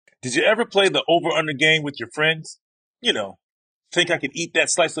Did you ever play the over-under game with your friends? You know, think I could eat that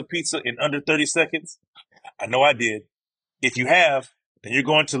slice of pizza in under 30 seconds? I know I did. If you have, then you're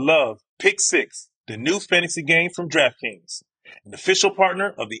going to love Pick Six, the new fantasy game from DraftKings, an official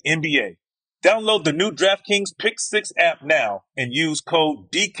partner of the NBA. Download the new DraftKings Pick Six app now and use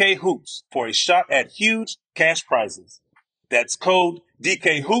code DKHOOPS for a shot at huge cash prizes. That's code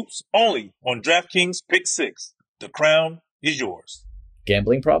DKHOOPS only on DraftKings Pick Six. The crown is yours.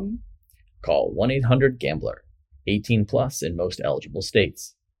 Gambling problem? Call 1-800-GAMBLER. 18 plus in most eligible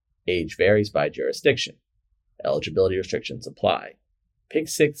states. Age varies by jurisdiction. Eligibility restrictions apply. Pick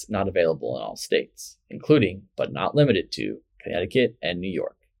Six not available in all states, including, but not limited to, Connecticut and New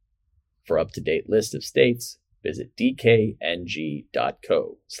York. For up-to-date list of states, visit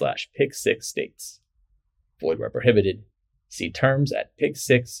dkng.co/pick6states. Void where prohibited. See terms at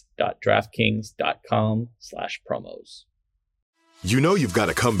pick6.draftkings.com/promos. You know you've got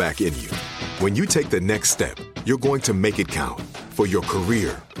a comeback in you. When you take the next step, you're going to make it count. For your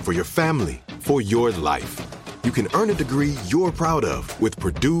career, for your family, for your life. You can earn a degree you're proud of with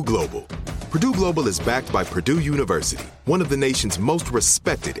Purdue Global. Purdue Global is backed by Purdue University, one of the nation's most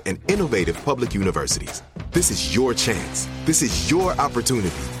respected and innovative public universities. This is your chance. This is your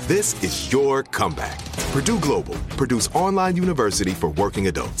opportunity. This is your comeback. Purdue Global, Purdue's online university for working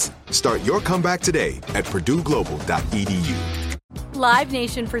adults. Start your comeback today at purdueglobal.edu. Live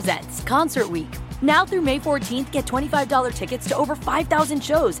Nation presents Concert Week. Now through May 14th, get $25 tickets to over 5,000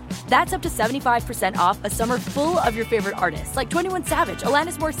 shows. That's up to 75% off a summer full of your favorite artists like 21 Savage,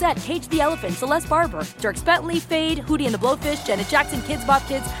 Alanis Morissette, Cage the Elephant, Celeste Barber, Dierks Bentley, Fade, Hootie and the Blowfish, Janet Jackson, Kids Bop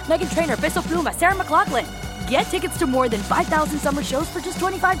Kids, Meghan Trainor, Bissell Pluma, Sarah McLachlan. Get tickets to more than 5,000 summer shows for just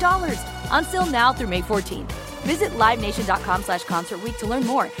 $25. On sale now through May 14th. Visit livenation.com/Concert Week to learn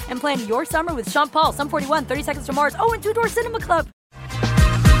more and plan your summer with Sean Paul, Sum 41, 30 Seconds to Mars, and Two Door Cinema Club.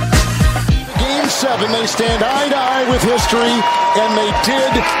 Game 7, they stand eye to eye with history, and they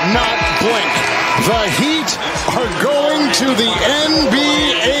did not blink. The Heat are going to the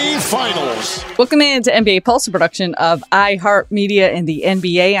NBA Finals. Welcome into NBA Pulse, a production of iHeartMedia and the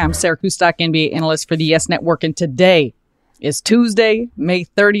NBA. I'm Sarah Kustok, NBA analyst for the YES Network, and today is Tuesday, May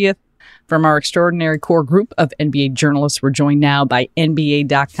 30th. From our extraordinary core group of NBA journalists, we're joined now by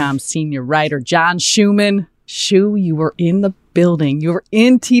NBA.com senior writer John Schumann. Shu, you were in the building. You were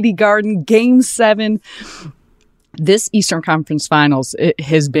in TD Garden, Game 7. This Eastern Conference Finals, it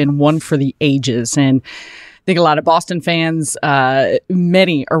has been one for the ages. And I think a lot of Boston fans,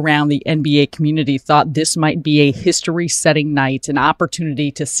 many around the NBA community, thought this might be a history-setting night, an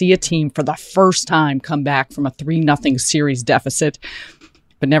opportunity to see a team for the first time come back from a 3-0 series deficit.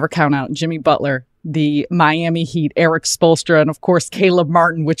 But never count out Jimmy Butler, the Miami Heat, Eric Spoelstra, and of course Caleb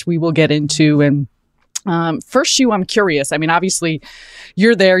Martin, which we will get into. And first, Shu, I'm curious. I mean, obviously,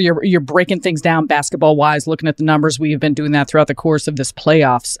 you're there. You're breaking things down basketball-wise, looking at the numbers. We have been doing that throughout the course of this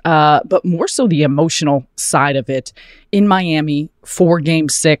playoffs. But more so the emotional side of it. In Miami, for Game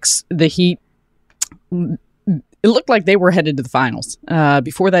 6, the Heat, it looked like they were headed to the finals.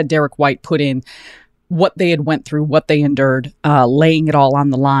 Before that, Derek White put in what they had went through, what they endured, laying it all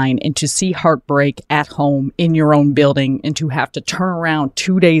on the line, and to see heartbreak at home in your own building and to have to turn around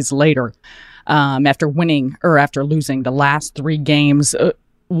 2 days later after winning or after losing the last 3 games.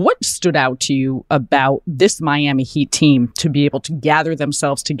 What stood out to you about this Miami Heat team to be able to gather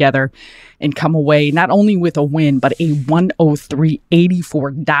themselves together and come away not only with a win, but a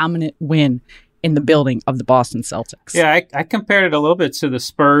 103-84 dominant win in the building of the Boston Celtics? Yeah, I compared it a little bit to the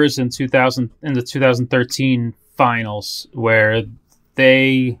Spurs in the 2013 finals, where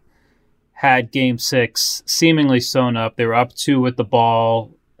they had Game 6 seemingly sewn up. They were up 2 with the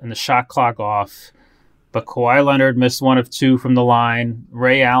ball and the shot clock off, but Kawhi Leonard missed 1 of 2 from the line.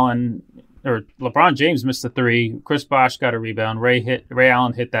 LeBron James missed a 3. Chris Bosh got a rebound. Ray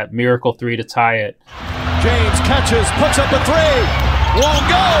Allen hit that miracle 3 to tie it. James catches, puts up a 3. Won't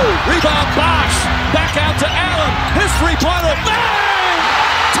go. Rebound Bosh. Back out to Allen. His three-pointer. Bang!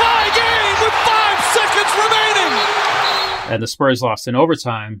 Tie game with 5 seconds remaining. And the Spurs lost in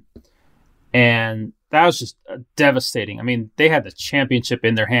overtime. And that was just devastating. I mean, they had the championship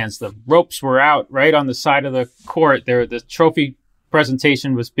in their hands. The ropes were out right on the side of the court. The trophy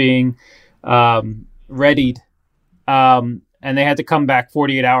presentation was being readied. And they had to come back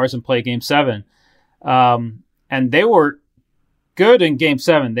 48 hours and play Game 7. And they were good in Game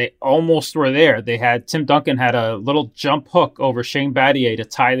 7. They almost were there. Tim Duncan had a little jump hook over Shane Battier to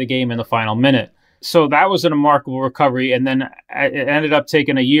tie the game in the final minute. So that was a remarkable recovery. And then it ended up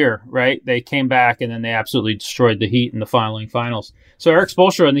taking a year, right? They came back and then they absolutely destroyed the Heat in the following finals. So Eric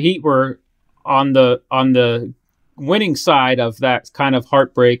Spoelstra and the Heat were on the winning side of that kind of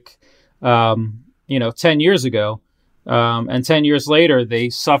heartbreak, 10 years ago. And 10 years later, they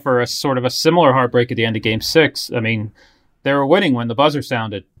suffer a sort of a similar heartbreak at the end of Game 6. I mean, they were winning when the buzzer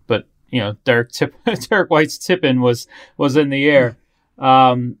sounded, but, Derek White's tip-in was in the air.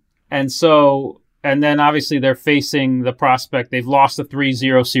 And then obviously they're facing the prospect. They've lost a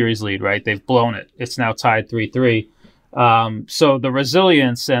 3-0 series lead, right? They've blown it. It's now tied 3-3. So the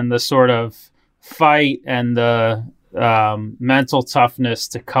resilience and the sort of fight and the mental toughness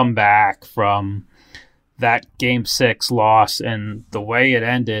to come back from that Game 6 loss and the way it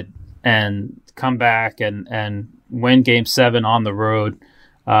ended and come back and win Game 7 on the road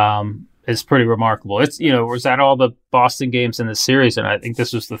is pretty remarkable. It's, was at all the Boston games in the series, and I think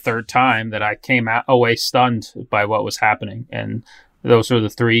this was the third time that I came away stunned by what was happening. And those were the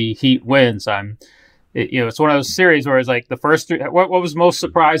 3 Heat wins. It's one of those series where it's like the first 3, what was most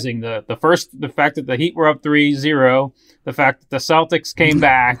surprising? The fact that the Heat were up 3-0, the fact that the Celtics came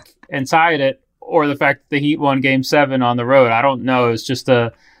back and tied it, or the fact that the Heat won Game 7 on the road. I don't know. It's just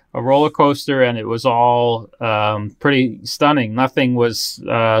a roller coaster, and it was all pretty stunning. Nothing was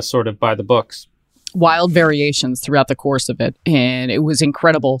sort of by the books. Wild variations throughout the course of it, and it was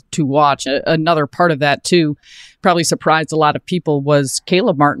incredible to watch. Another part of that, too, probably surprised a lot of people, was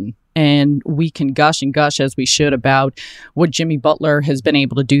Caleb Martin. And we can gush and gush as we should about what Jimmy Butler has been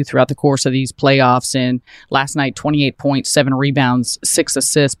able to do throughout the course of these playoffs. And last night, 28 points, 7 rebounds, 6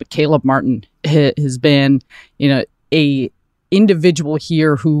 assists. But Caleb Martin has been, a individual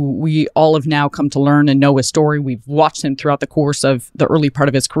here who we all have now come to learn and know his story. We've watched him throughout the course of the early part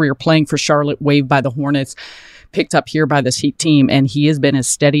of his career, playing for Charlotte, waived by the Hornets, picked up here by this Heat team, and he has been as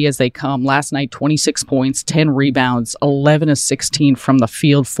steady as they come. Last night, 26 points, 10 rebounds, 11 of 16 from the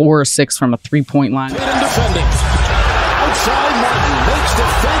field, 4 or 6 from a three-point line. Defending. Outside, Martin makes the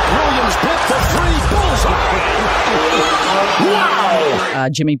fake Williams pick for 3, bullseye. Wow!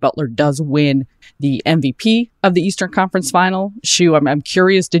 Jimmy Butler does win the MVP of the Eastern Conference Final. Shu, I'm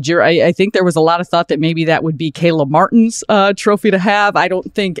curious, I think there was a lot of thought that maybe that would be Caleb Martin's trophy to have. I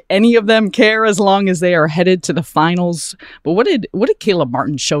don't think any of them care as long as they are headed to the finals. But what did Caleb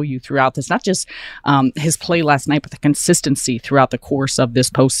Martin show you throughout this? Not just his play last night, but the consistency throughout the course of this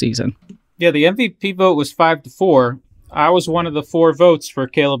postseason. Yeah, the MVP vote was 5-4. I was one of the 4 votes for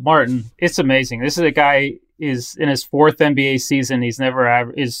Caleb Martin. It's amazing. This is a guy is in his 4th NBA season. He's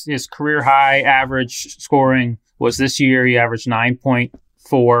never his career high average scoring was this year. He averaged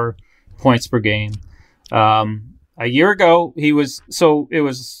 9.4 points per game. A year ago, it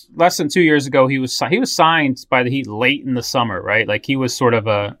was less than 2 years ago. He was signed by the Heat late in the summer, right? Like he was sort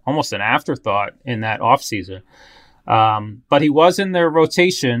of almost an afterthought in that offseason. But he was in their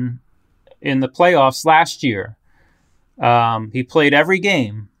rotation in the playoffs last year. He played every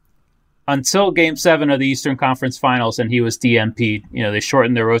game until Game 7 of the Eastern Conference Finals, and he was DNP'd. They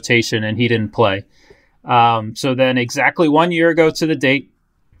shortened their rotation, and he didn't play. So then exactly 1 year ago to the date,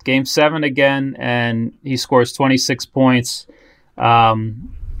 Game 7 again, and he scores 26 points. I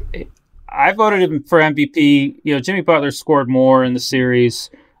voted him for MVP. Jimmy Butler scored more in the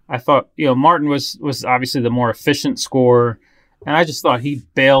series. I thought, Martin was obviously the more efficient scorer. And I just thought he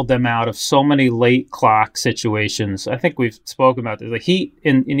bailed them out of so many late clock situations. I think we've spoken about this. The Heat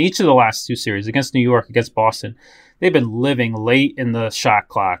in each of the last 2 series, against New York, against Boston, they've been living late in the shot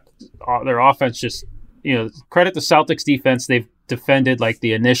clock. Their offense just, credit the Celtics defense. They've defended like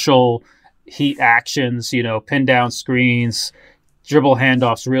the initial Heat actions, pin down screens, dribble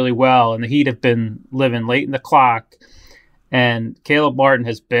handoffs really well. And the Heat have been living late in the clock. And Caleb Martin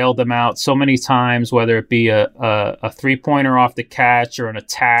has bailed them out so many times, whether it be a three-pointer off the catch or an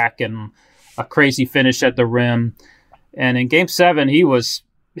attack and a crazy finish at the rim. And in Game 7, he was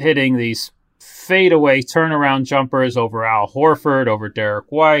hitting these fadeaway turnaround jumpers over Al Horford, over Derek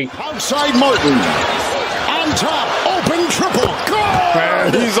White. Outside Martin. On top. Open triple. Go!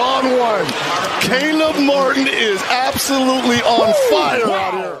 Man, he's on one. Caleb Martin is absolutely on fire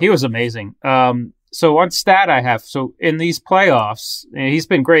out here. He was amazing. So one stat I have, so in these playoffs, and he's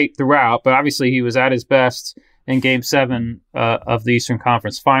been great throughout, but obviously he was at his best in Game 7 of the Eastern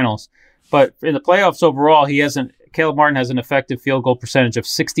Conference Finals. But in the playoffs overall, Caleb Martin has an effective field goal percentage of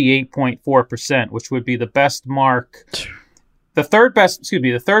 68.4%, which would be the best mark, the third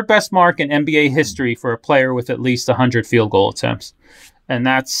best mark in NBA history for a player with at least 100 field goal attempts.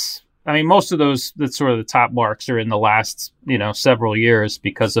 And most of those, that's sort of the top marks are in the last, several years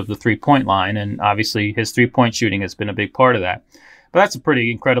because of the 3-point line. And obviously his 3-point shooting has been a big part of that. But that's a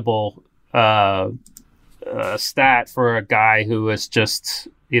pretty incredible stat for a guy who is just,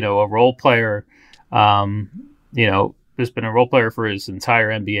 a role player, who's been a role player for his entire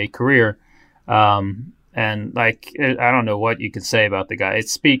NBA career. And like, I don't know what you can say about the guy.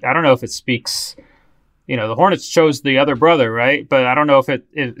 I don't know if it speaks, you know, the Hornets chose the other brother, right? But I don't know if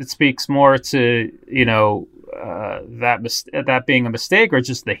it speaks more to, you know, that being a mistake, or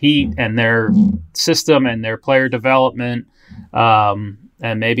just the Heat and their system and their player development,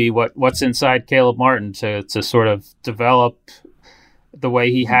 and maybe what's inside Caleb Martin to sort of develop the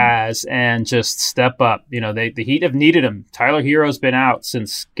way he has and just step up. You know, the Heat have needed him. Tyler Hero's been out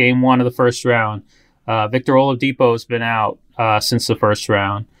since game 1 of the first round. Victor Oladipo's been out since the first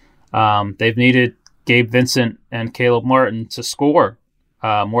round. They've needed Gabe Vincent and Caleb Martin to score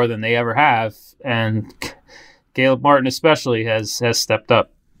more than they ever have, and Caleb Martin especially has stepped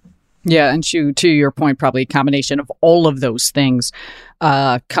up. Yeah, and to your point, probably a combination of all of those things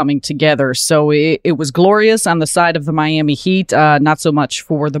coming together. So it was glorious on the side of the Miami Heat, not so much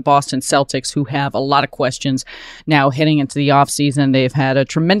for the Boston Celtics, who have a lot of questions now heading into the offseason. They've had a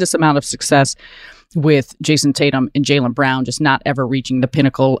tremendous amount of success with Jason Tatum and Jaylen Brown just not ever reaching the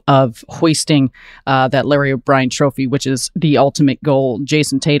pinnacle of hoisting that Larry O'Brien trophy, which is the ultimate goal.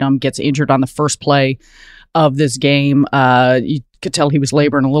 Jason Tatum gets injured on the first play of this game. You could tell he was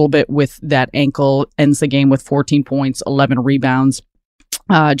laboring a little bit with that ankle, ends the game with 14 points, 11 rebounds.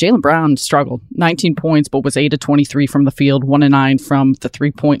 Jaylen Brown struggled, 19 points, but was 8 of 23 from the field, 1 of 9 from the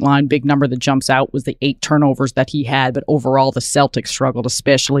three-point line. Big number that jumps out was the 8 turnovers that he had, but overall the Celtics struggled,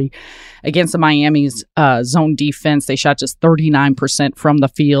 especially against the Miami's zone defense. They shot just 39% from the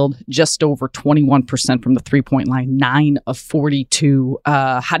field, just over 21% from the three-point line, 9 of 42.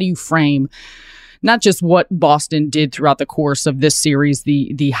 How do you frame not just what Boston did throughout the course of this series,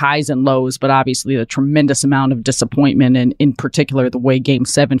 the highs and lows, but obviously the tremendous amount of disappointment, and in particular the way Game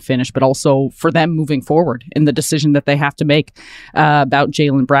 7 finished, but also for them moving forward in the decision that they have to make about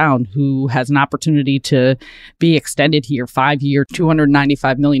Jaylen Brown, who has an opportunity to be extended here, 5-year,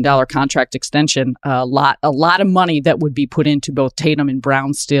 $295 million contract extension, a lot of money that would be put into both Tatum and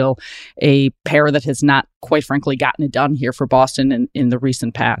Brown still, a pair that has not, quite frankly, gotten it done here for Boston in the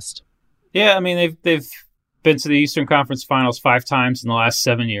recent past. Yeah, I mean, they've been to the Eastern Conference Finals 5 times in the last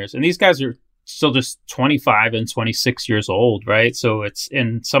 7 years. And these guys are still just 25 and 26 years old, right? So it's,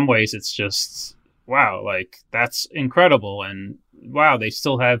 in some ways, it's just, wow, like, that's incredible. And wow, they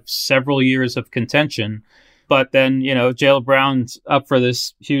still have several years of contention. But then, you know, Jaylen Brown's up for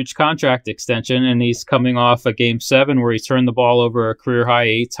this huge contract extension, and he's coming off a Game 7 where he turned the ball over a career high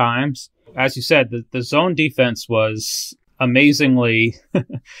 8 times. As you said, the zone defense was amazingly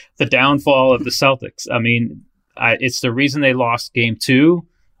the downfall of the Celtics. I mean, it's the reason they lost Game 2.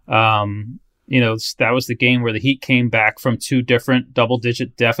 You know, that was the game where the Heat came back from 2 different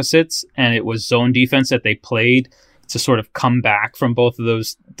double-digit deficits, and it was zone defense that they played to sort of come back from both of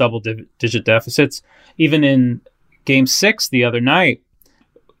those double-digit deficits. Even in Game 6 the other night,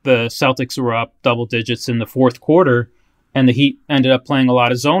 the Celtics were up double digits in the fourth quarter, and the Heat ended up playing a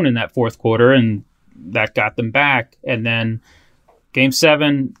lot of zone in that fourth quarter, and that got them back. And then Game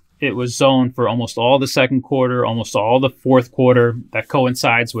 7, it was zone for almost all the second quarter, almost all the fourth quarter. That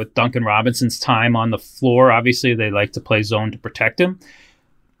coincides with Duncan Robinson's time on the floor. Obviously, they like to play zone to protect him,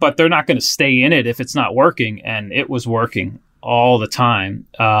 but they're not going to stay in it if it's not working, and it was working all the time.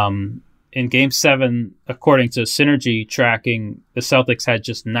 In Game 7, according to Synergy tracking, the Celtics had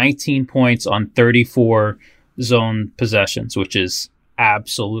just 19 points on 34 zone possessions, which is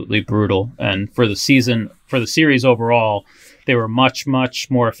absolutely brutal. And for the series overall, they were much, much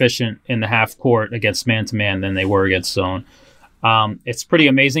more efficient in the half court against man-to-man than they were against zone. It's pretty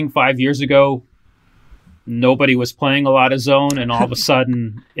amazing. 5 years ago, nobody was playing a lot of zone, and all of a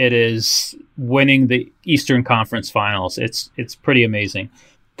sudden it is winning the Eastern Conference Finals. It's pretty amazing.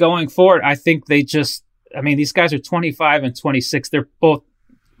 Going forward, I think these guys are 25 and 26. They're both,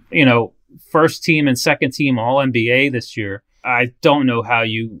 you know, first team and second team All-NBA this year. I don't know how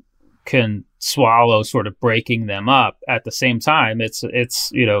you can swallow sort of breaking them up. At the same time, it's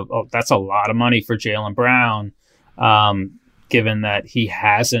you know, that's a lot of money for Jaylen Brown, given that he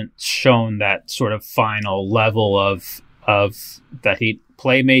hasn't shown that sort of final level of that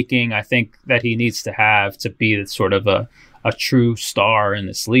playmaking I think that he needs to have to be sort of a true star in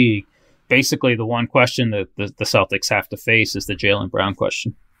this league. Basically, the one question that the Celtics have to face is the Jaylen Brown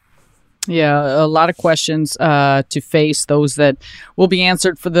question. Yeah, a lot of questions to face, those that will be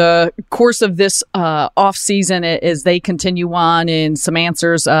answered for the course of this offseason as they continue on, and some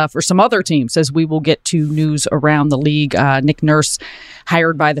answers for some other teams as we will get to news around the league. Nick Nurse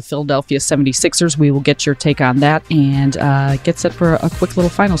hired by the Philadelphia 76ers. We will get your take on that and get set for a quick little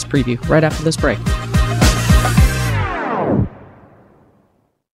finals preview right after this break.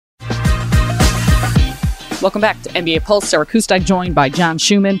 Welcome back to NBA Pulse. Sarah Kustak joined by John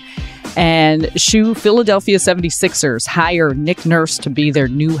Schumann. And Philadelphia 76ers hire Nick Nurse to be their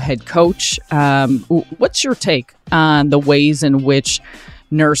new head coach. What's your take on the ways in which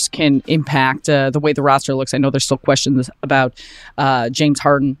Nurse can impact the way the roster looks? I know there's still questions about James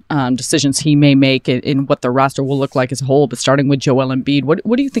Harden, decisions he may make in what the roster will look like as a whole, but starting with Joel Embiid,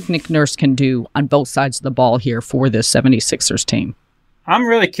 what do you think Nick Nurse can do on both sides of the ball here for this 76ers team? I'm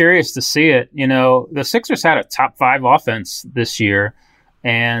really curious to see it. You know, the Sixers had a top 5 offense this year,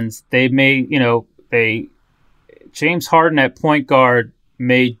 and they made, James Harden at point guard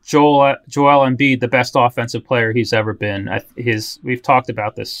made Joel Embiid the best offensive player he's ever been. We've talked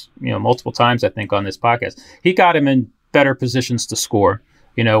about this, multiple times, I think, on this podcast. He got him in better positions to score,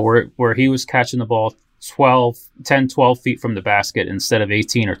 where he was catching the ball 10, 12 feet from the basket instead of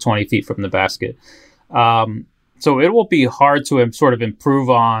 18 or 20 feet from the basket. So it will be hard to sort of improve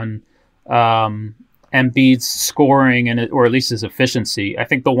on Embiid's scoring or at least his efficiency. I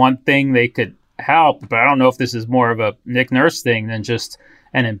think the one thing they could help, but I don't know if this is more of a Nick Nurse thing than just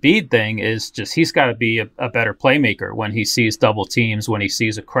an Embiid thing, is just he's got to be a better playmaker when he sees double teams, when he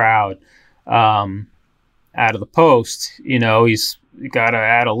sees a crowd out of the post. He's got to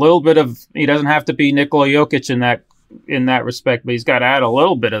add a little bit of, he doesn't have to be Nikola Jokic in that respect, but he's got to add a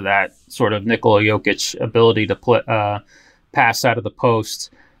little bit of that sort of Nikola Jokic ability to pass out of the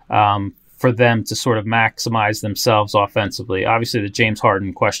post for them to sort of maximize themselves offensively. Obviously, the James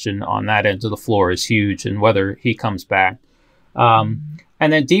Harden question on that end of the floor is huge, and whether he comes back.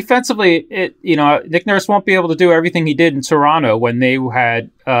 And then defensively, Nick Nurse won't be able to do everything he did in Toronto when they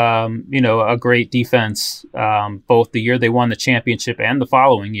had, a great defense. Both the year they won the championship and the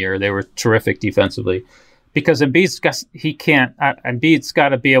following year, they were terrific defensively. Because Embiid's got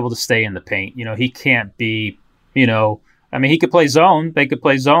to be able to stay in the paint. He can't be, he could play zone. They could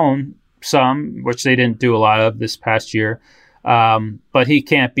play zone some, which they didn't do a lot of this past year. But he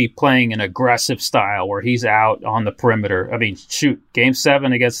can't be playing an aggressive style where he's out on the perimeter. Game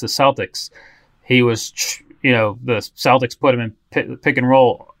 7 against the Celtics, he was, the Celtics put him in pick and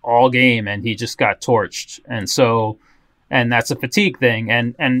roll all game, and he just got torched. And that's a fatigue thing.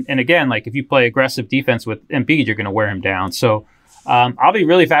 And again, like if you play aggressive defense with Embiid, you're going to wear him down. So I'll be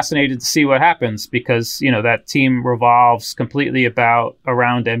really fascinated to see what happens because, that team revolves completely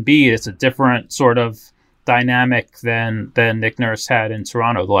around Embiid. It's a different sort of dynamic than Nick Nurse had in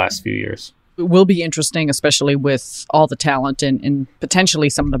Toronto the last few years. It will be interesting, especially with all the talent and potentially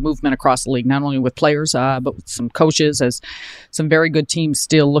some of the movement across the league, not only with players, but with some coaches, as some very good teams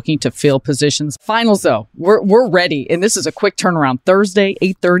still looking to fill positions. Finals, though, we're ready. And this is a quick turnaround. Thursday,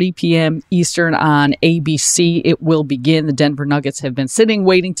 8:30 p.m. Eastern on ABC. It will begin. The Denver Nuggets have been sitting,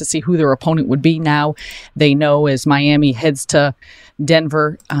 waiting to see who their opponent would be. Now they know as Miami heads to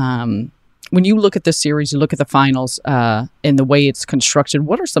Denver. When you look at this series, you look at the finals and the way it's constructed,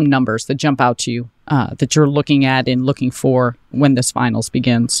 what are some numbers that jump out to you that you're looking at and looking for when this finals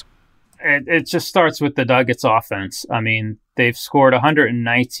begins? It just starts with the Nuggets offense. They've scored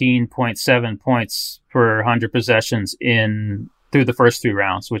 119.7 points per 100 possessions through the first 3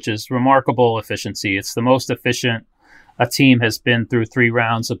 rounds, which is remarkable efficiency. It's the most efficient a team has been through 3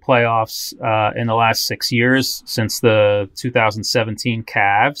 rounds of playoffs in the last 6 years since the 2017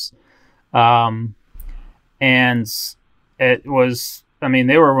 Cavs. And it was,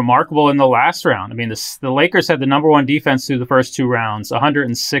 they were remarkable in the last round. The Lakers had the number 1 defense through the first 2 rounds,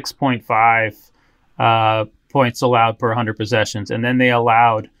 106.5 points allowed per 100 possessions. And then they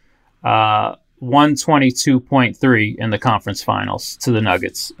allowed 122.3 in the conference finals to the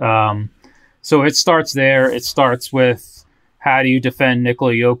Nuggets. So it starts there. It starts with how do you defend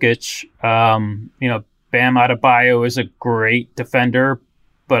Nikola Jokic? Bam Adebayo is a great defender,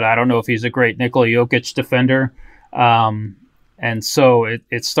 but I don't know if he's a great Nikola Jokic defender. And so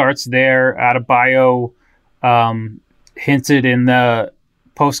it starts there. Adebayo hinted in the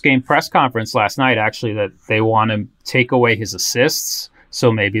post-game press conference last night, actually, that they want to take away his assists.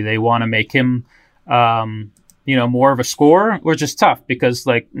 So maybe they want to make him, more of a scorer, which is tough because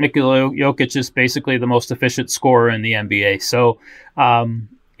Nikola Jokic is basically the most efficient scorer in the NBA. So,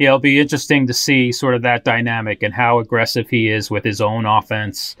 it'll be interesting to see sort of that dynamic and how aggressive he is with his own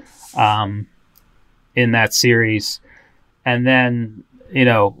offense in that series. And then,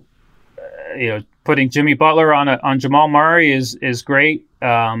 putting Jimmy Butler on Jamal Murray is great.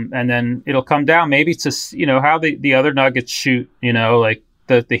 And then it'll come down maybe to, how the other Nuggets shoot,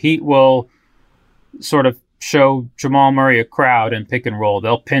 the Heat will sort of show Jamal Murray a crowd and pick and roll.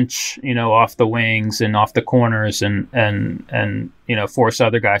 They'll pinch, off the wings and off the corners and force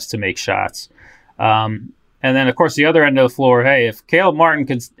other guys to make shots. And then, of course, the other end of the floor, hey, if Caleb Martin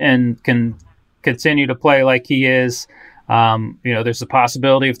can continue to play like he is, There's a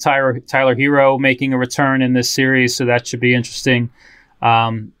possibility of Tyler Hero making a return in this series, so that should be interesting.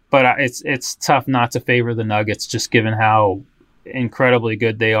 But it's tough not to favor the Nuggets, just given how incredibly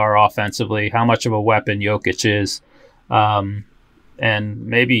good they are offensively, how much of a weapon Jokic is, and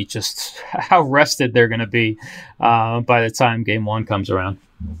maybe just how rested they're going to be by the time Game 1 comes around.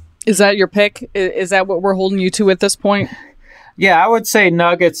 Is that your pick? Is that what we're holding you to at this point? Yeah, I would say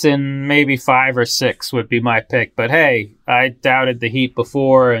Nuggets in maybe 5 or 6 would be my pick. But hey, I doubted the Heat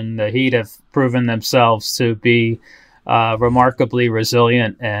before, and the Heat have proven themselves to be remarkably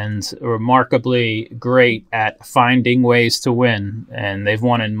resilient and remarkably great at finding ways to win. And they've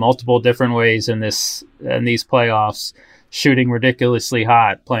won in multiple different ways in these playoffs, shooting ridiculously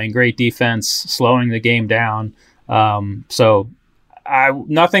hot, playing great defense, slowing the game down. So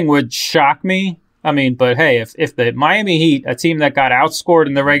nothing would shock me. I mean, but hey, if the Miami Heat, a team that got outscored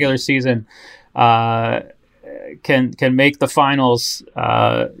in the regular season, can make the finals,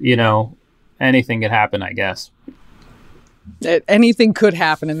 anything can happen, I guess. Anything could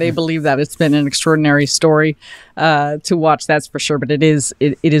happen, and they believe that. It's been an extraordinary story to watch, that's for sure. But it is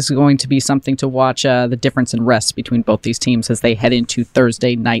going to be something to watch, the difference in rest between both these teams as they head into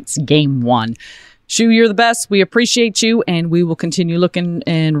Thursday night's Game 1. Shu, you're the best. We appreciate you, and we will continue looking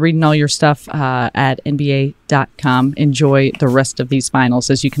and reading all your stuff at NBA.com. Enjoy the rest of these finals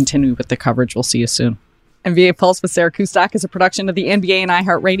as you continue with the coverage. We'll see you soon. NBA Pulse with Sarah Kustok is a production of the NBA and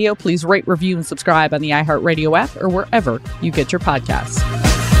iHeartRadio. Please rate, review, and subscribe on the iHeartRadio app or wherever you get your podcasts.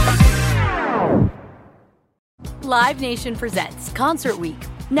 Live Nation presents Concert Week.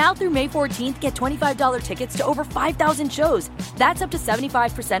 Now through May 14th, get $25 tickets to over 5,000 shows. That's up to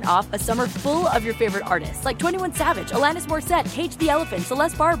 75% off a summer full of your favorite artists like 21 Savage, Alanis Morissette, Cage the Elephant,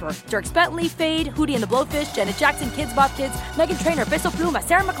 Celeste Barber, Dierks Bentley, Fade, Hootie and the Blowfish, Janet Jackson, Kids Bop Kids, Meghan Trainor, Peso Pluma,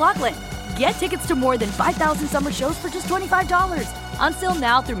 Sarah McLachlan. Get tickets to more than 5,000 summer shows for just $25. On sale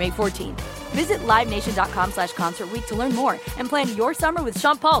now through May 14th. Visit LiveNation.com/Concert Week to learn more and plan your summer with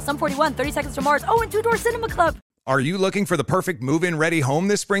Sean Paul, Sum 41, 30 Seconds to Mars, and Two Door Cinema Club. Are you looking for the perfect move-in ready home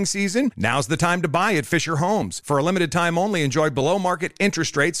this spring season? Now's the time to buy at Fisher Homes. For a limited time only, enjoy below-market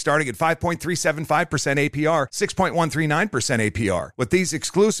interest rates starting at 5.375% APR, 6.139% APR. With these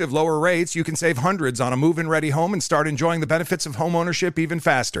exclusive lower rates, you can save hundreds on a move-in ready home and start enjoying the benefits of home ownership even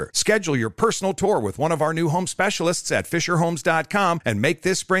faster. Schedule your personal tour with one of our new home specialists at FisherHomes.com and make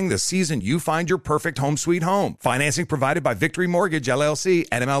this spring the season you find your perfect home sweet home. Financing provided by Victory Mortgage, LLC,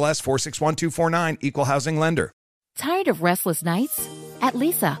 NMLS 461249, Equal Housing Lender. Tired of restless nights? At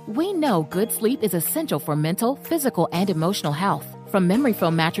Leesa, we know good sleep is essential for mental, physical, and emotional health. From memory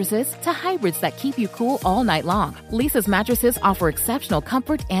foam mattresses to hybrids that keep you cool all night long, Leesa's mattresses offer exceptional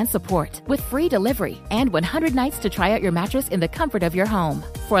comfort and support with free delivery and 100 nights to try out your mattress in the comfort of your home.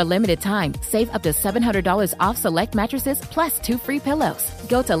 For a limited time, save up to $700 off select mattresses plus 2 free pillows.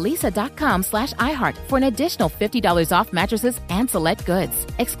 Go to Leesa.com/iHeart for an additional $50 off mattresses and select goods.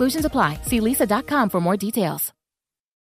 Exclusions apply. See Leesa.com for more details.